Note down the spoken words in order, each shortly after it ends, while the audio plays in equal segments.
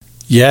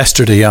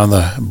Yesterday on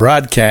the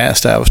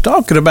broadcast, I was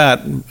talking about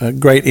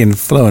great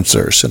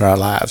influencers in our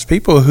lives,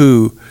 people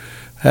who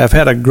have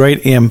had a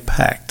great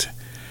impact.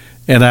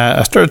 And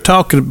I started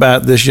talking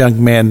about this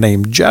young man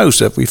named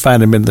Joseph. We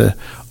find him in the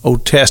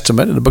Old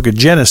Testament, in the book of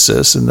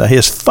Genesis, and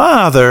his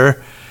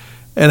father,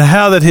 and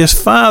how that his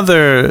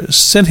father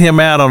sent him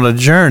out on a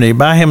journey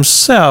by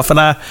himself. And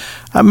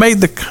I made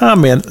the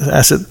comment,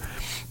 I said,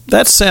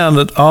 that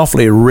sounded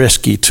awfully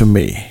risky to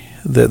me,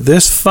 that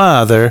this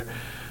father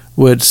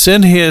would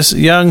send his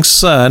young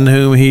son,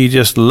 whom he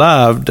just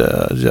loved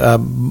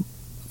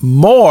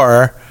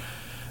more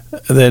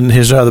than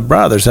his other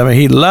brothers. I mean,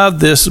 he loved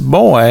this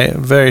boy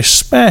very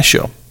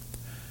special.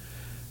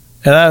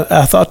 And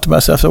I thought to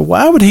myself, so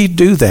why would he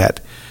do that?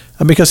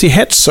 Because he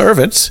had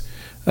servants.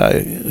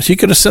 He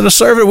could have sent a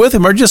servant with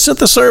him, or just sent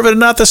the servant and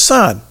not the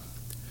son.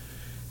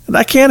 And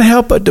I can't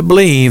help but to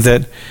believe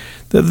that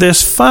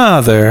this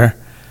father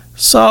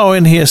saw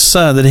in his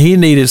son that he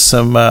needed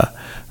some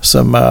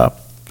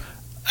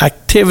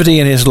activity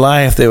in his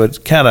life that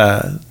would kind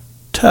of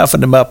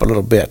toughen him up a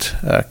little bit,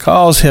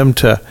 cause him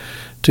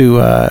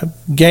to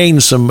gain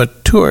some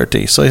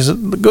maturity. So he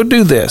said, go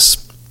do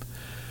this.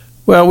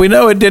 Well, we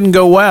know it didn't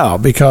go well,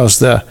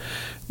 because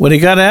when he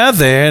got out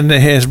there and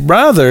his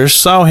brothers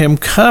saw him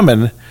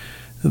coming,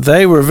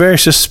 they were very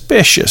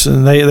suspicious,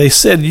 and they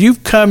said,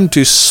 you've come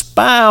to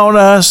spy on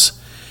us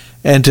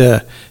and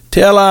to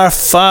tell our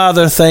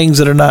father things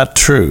that are not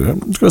true.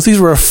 Of course,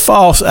 these were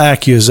false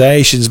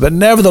accusations, but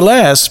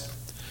nevertheless,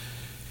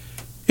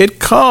 it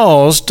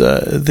caused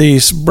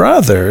these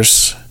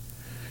brothers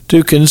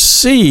to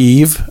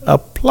conceive a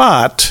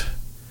plot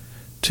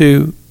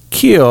to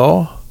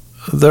kill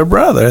their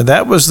brother.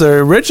 That was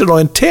their original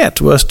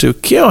intent, was to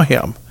kill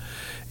him,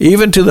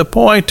 even to the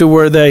point to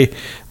where they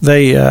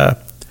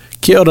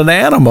killed an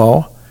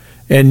animal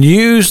and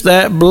used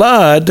that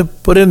blood to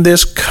put in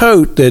this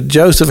coat that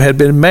Joseph had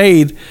been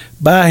made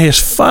by his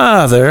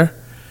father,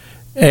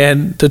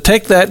 and to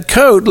take that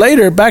coat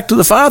later back to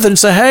the father and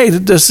say, hey,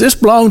 does this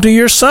belong to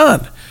your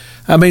son?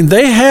 I mean,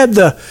 they had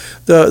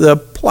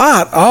the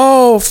plot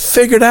all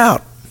figured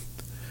out.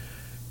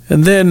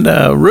 And then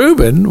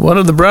Reuben, one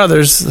of the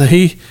brothers,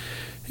 he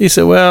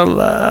said, well,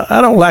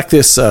 I don't like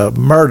this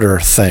murder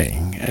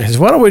thing. He said,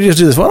 why don't we just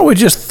do this? Why don't we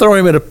just throw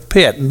him in a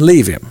pit and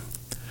leave him?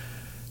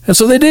 And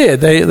so they did.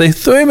 They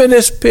threw him in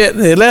this pit,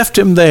 and they left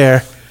him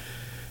there.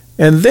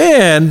 And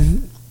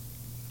then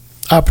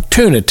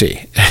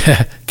opportunity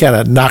kind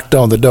of knocked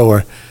on the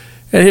door.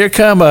 And here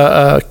come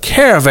a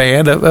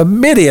caravan of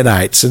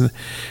Midianites. And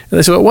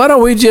they said, well, why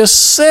don't we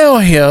just sell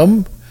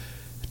him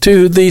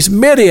to these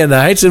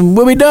Midianites and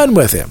we'll be done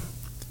with him?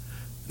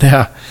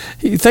 Now,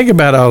 you think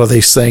about all of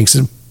these things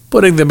and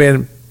putting them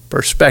in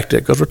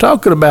perspective, because we're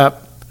talking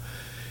about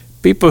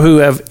people who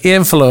have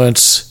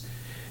influence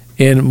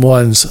in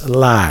one's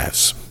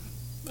lives.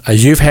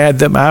 You've had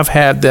them, I've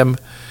had them,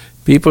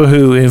 people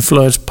who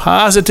influence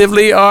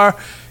positively or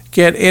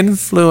can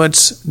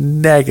influence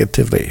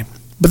negatively.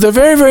 But they're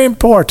very, very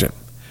important.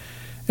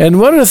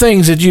 And one of the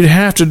things that you'd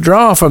have to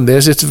draw from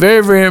this, it's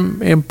very,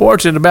 very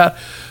important about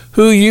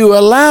who you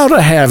allow to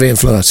have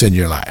influence in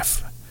your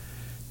life.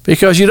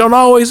 Because you don't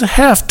always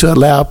have to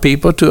allow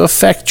people to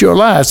affect your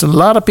lives. And a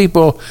lot of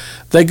people,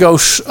 they go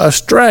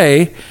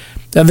astray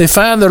and they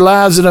find their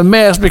lives in a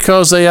mess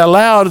because they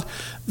allowed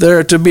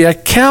there to be a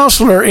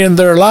counselor in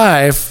their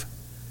life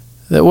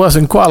that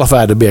wasn't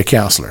qualified to be a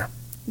counselor.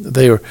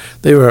 They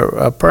were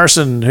a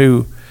person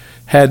who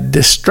had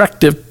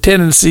destructive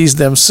tendencies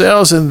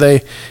themselves, and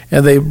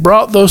they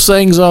brought those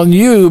things on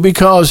you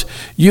because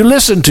you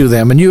listened to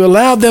them and you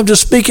allowed them to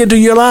speak into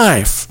your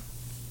life.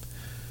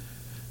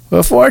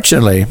 Well,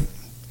 fortunately,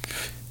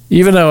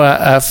 even though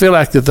I feel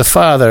like that the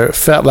father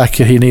felt like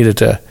he needed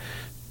to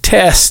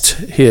test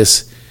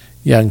his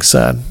young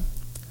son,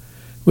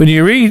 when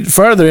you read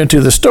further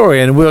into the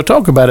story, and we'll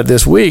talk about it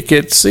this week,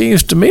 it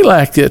seems to me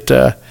like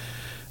that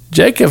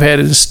Jacob had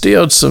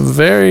instilled some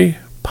very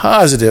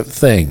positive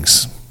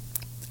things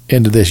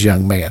into this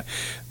young man.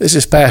 This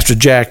is Pastor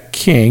Jack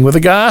King with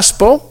the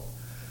gospel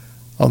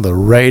on the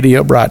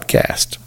radio broadcast.